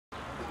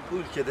Bu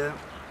ülkede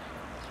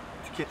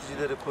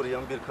tüketicileri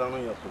koruyan bir kanun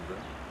yapıldı.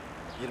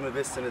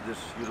 25 senedir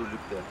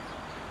yürürlükte.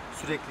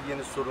 Sürekli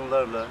yeni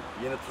sorunlarla,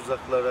 yeni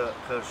tuzaklara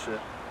karşı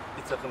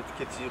bir takım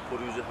tüketiciyi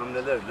koruyucu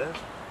hamlelerle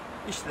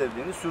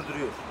işlevliğini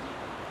sürdürüyor.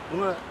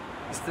 Buna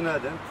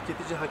istinaden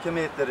Tüketici Hakem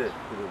Heyetleri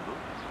kuruldu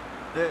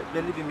ve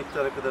belli bir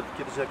miktara kadar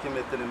Tüketici Hakem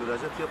Heyetlerine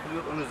müracaat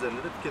yapılıyor. Onun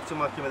üzerinde de tüketici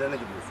mahkemelerine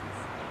gidiyorsunuz.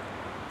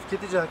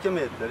 Tüketici Hakem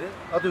Heyetleri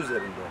adı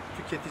üzerinde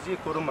tüketiciyi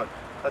korumak,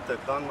 hatta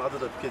kanun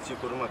adı da Tüketiciyi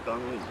Koruma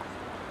Kanunu.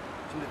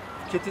 Şimdi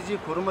tüketiciyi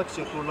korumak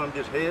için kurulan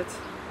bir heyet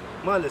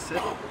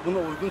maalesef buna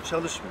uygun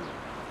çalışmıyor.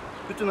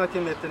 Bütün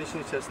hakem heyetlerini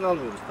işin içerisine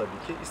almıyoruz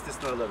tabii ki.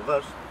 İstisnalar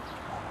var.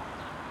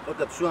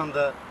 Fakat şu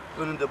anda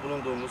önünde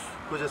bulunduğumuz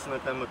Kocasinan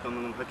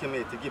Kaymakamlığı'nın hakem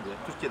heyeti gibi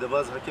Türkiye'de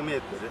bazı hakem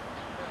heyetleri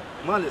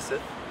maalesef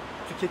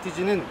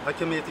tüketicinin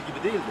hakem heyeti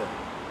gibi değil de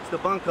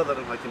işte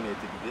bankaların hakem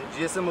heyeti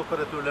gibi, GSM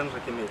operatörlerinin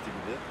hakem heyeti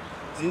gibi,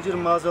 zincir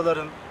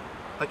mağazaların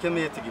hakem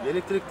heyeti gibi,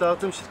 elektrik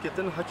dağıtım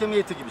şirketlerinin hakem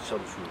heyeti gibi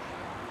çalışıyor.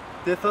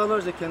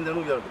 Defalarca kendilerini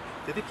uyardık.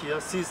 Dedik ki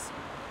ya siz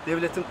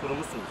devletin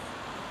kurumusunuz.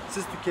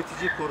 Siz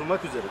tüketiciyi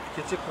korumak üzere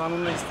tüketici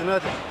kanununa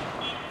istinaden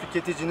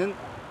tüketicinin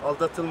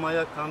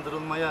aldatılmaya,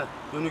 kandırılmaya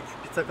dönük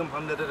bir takım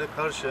hamlelere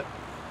karşı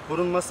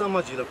korunması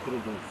amacıyla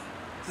kuruldunuz.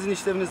 Sizin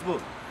işleviniz bu.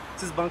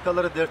 Siz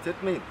bankalara dert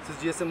etmeyin.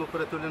 Siz GSM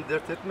operatörlerini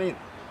dert etmeyin.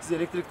 Siz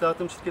elektrik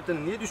dağıtım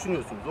şirketlerini niye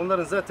düşünüyorsunuz?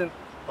 Onların zaten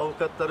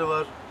avukatları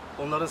var,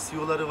 onların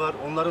CEO'ları var,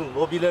 onların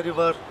lobileri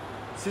var.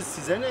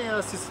 Size ne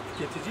ya? Siz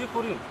tüketiciyi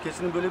koruyun.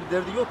 Tüketicinin böyle bir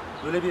derdi yok.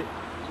 Böyle bir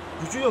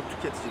gücü yok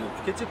tüketicinin.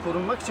 Tüketici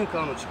korunmak için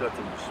kanun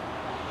çıkartılmış.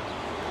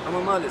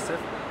 Ama maalesef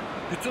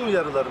bütün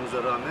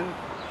uyarılarımıza rağmen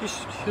hiç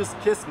hız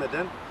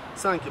kesmeden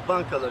sanki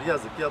bankalar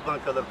yazık ya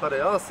bankalar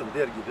parayı alsın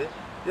der gibi,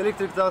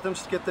 elektrik dağıtım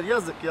şirketleri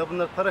yazık ya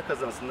bunlar para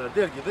kazansınlar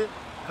der gibi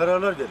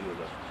kararlar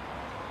veriyorlar.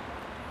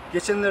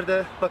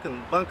 Geçenlerde bakın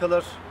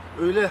bankalar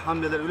öyle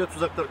hamleler, öyle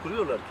tuzaklar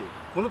kuruyorlar ki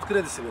konut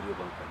kredisi veriyor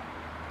banka.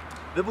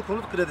 Ve bu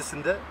konut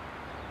kredisinde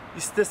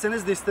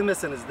isteseniz de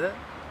istemeseniz de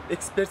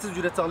ekspertiz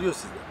ücreti alıyor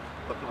sizden.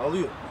 Bakın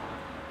alıyor.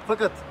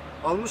 Fakat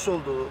almış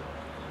olduğu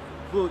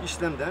bu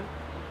işlemden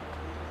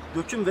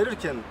döküm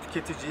verirken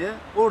tüketiciye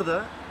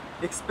orada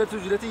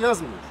ekspertiz ücreti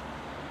yazmıyor.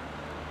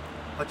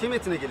 Hakem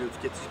heyetine geliyor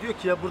tüketici. Diyor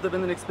ki ya burada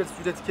benden ekspertiz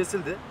ücreti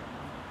kesildi.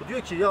 Bu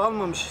diyor ki ya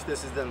almamış işte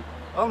sizden.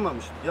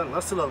 Almamış. Ya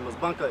nasıl almaz?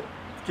 Banka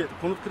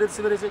konut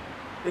kredisi verecek.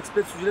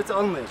 Ekspertiz ücreti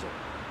almayacak.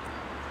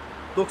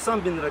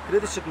 90 bin lira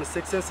kredi çıkmış.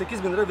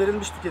 88 bin lira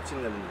verilmiş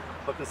tüketicinin eline.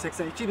 Bakın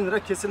 82 bin lira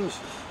kesilmiş.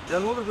 Ya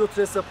ne olur bir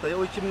otur hesapta ya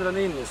o 2 bin lira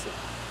neyin nesi?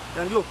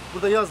 Yani yok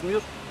burada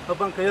yazmıyor. Ha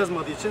banka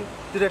yazmadığı için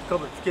direkt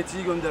kabul,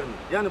 tüketiciyi göndermiyor.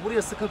 Yani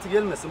buraya sıkıntı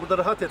gelmesin, burada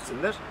rahat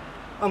etsinler.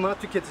 Ama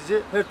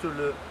tüketici her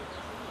türlü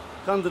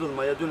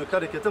kandırılmaya dönük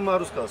harekete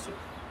maruz kalsın.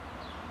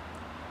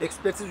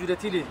 Ekspertiz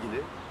ücretiyle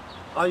ilgili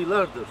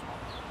aylardır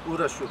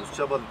uğraşıyoruz,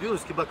 çabalıyoruz.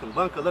 Diyoruz ki bakın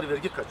bankalar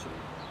vergi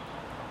kaçırıyor.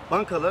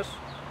 Bankalar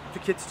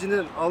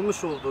tüketicinin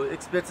almış olduğu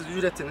ekspertiz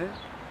ücretini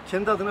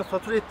kendi adına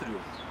fatura ettiriyor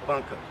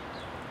banka.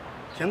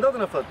 Kendi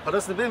adına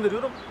parasını ben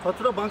veriyorum,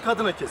 fatura banka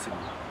adına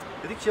kesiliyor.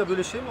 Dedik ki ya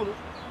böyle şey mi olur?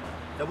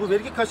 Ya bu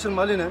vergi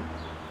kaçırma alenen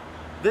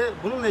ve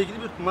bununla ilgili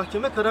bir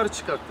mahkeme kararı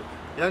çıkarttık.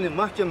 Yani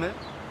mahkeme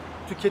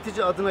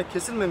tüketici adına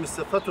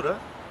kesilmemişse fatura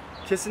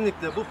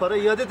kesinlikle bu para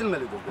iade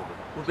edilmelidir dedi.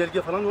 Bu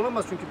belge falan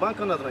olamaz çünkü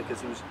bankanın adına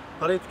kesilmiş.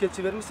 Parayı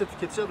tüketici vermişse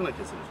tüketici adına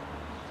kesilir.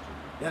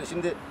 Yani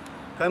şimdi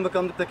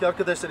kaymakamlıktaki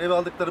arkadaşlar eve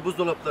aldıkları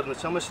buzdolaplarını,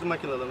 çamaşır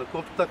makinelerini,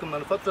 koltuk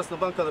takımlarını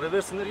faturasını bankalara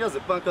versinler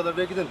yazık. Bankalar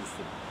vergiden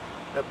düşsün.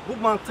 Ya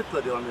bu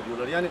mantıkla devam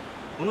ediyorlar. Yani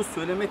bunu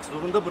söylemek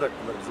zorunda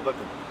bıraktılar bizi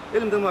bakın.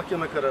 Elimde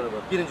mahkeme kararı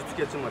var. 1.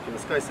 Tüketici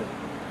Mahkemesi Kayseri.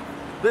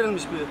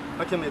 Verilmiş bir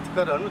hakem heyeti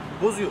kararını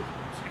bozuyor.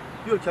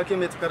 Diyor ki hakem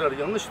heyeti kararı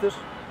yanlıştır.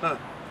 Ha,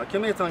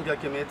 hakem heyeti hangi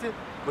hakem heyeti?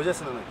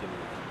 Kocasinan Hakem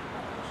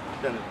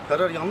Heyeti. Yani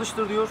karar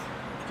yanlıştır diyor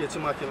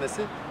Tüketici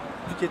Mahkemesi.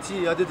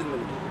 Tüketiciye iade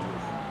edilmelidir diyor.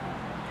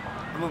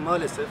 Ama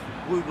maalesef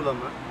bu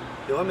uygulama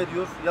devam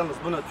ediyor. Yalnız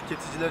buna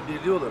Tüketiciler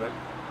Birliği olarak,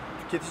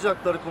 tüketici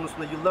hakları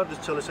konusunda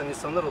yıllardır çalışan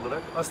insanlar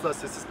olarak asla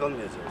sessiz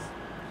kalmayacağız.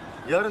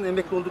 Yarın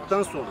emekli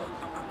olduktan sonra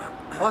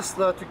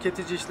asla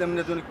tüketici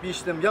işlemine dönük bir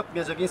işlem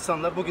yapmayacak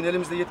insanlar bugün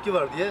elimizde yetki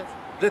var diye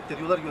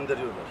reddediyorlar,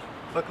 gönderiyorlar.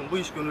 Bakın bu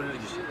iş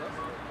gönüllülük işi.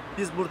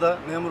 Biz burada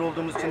memur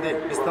olduğumuz için değil,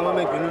 biz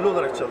tamamen gönüllü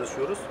olarak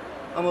çalışıyoruz.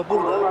 Ama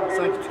burada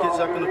sanki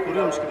tüketici hakkını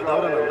koruyormuş gibi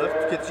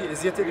davrananlar tüketiciyi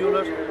eziyet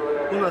ediyorlar.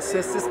 Buna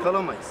sessiz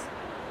kalamayız.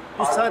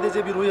 Bu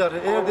sadece bir uyarı.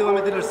 Eğer devam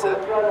edilirse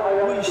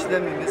bu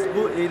işlemimiz,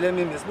 bu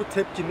eylemimiz, bu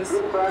tepkimiz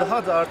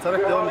daha da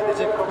artarak devam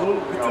edecek. Bunun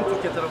bütün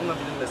Türkiye tarafından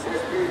bilinmesini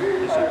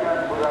istiyorum. Teşekkür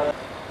ederim.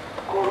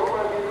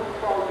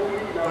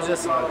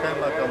 Kocasinan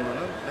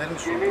Kaymakamlığı'nın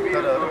vermiş olduğu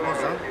kararı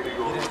bozan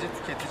 1.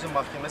 Tüketici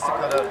Mahkemesi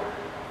kararı.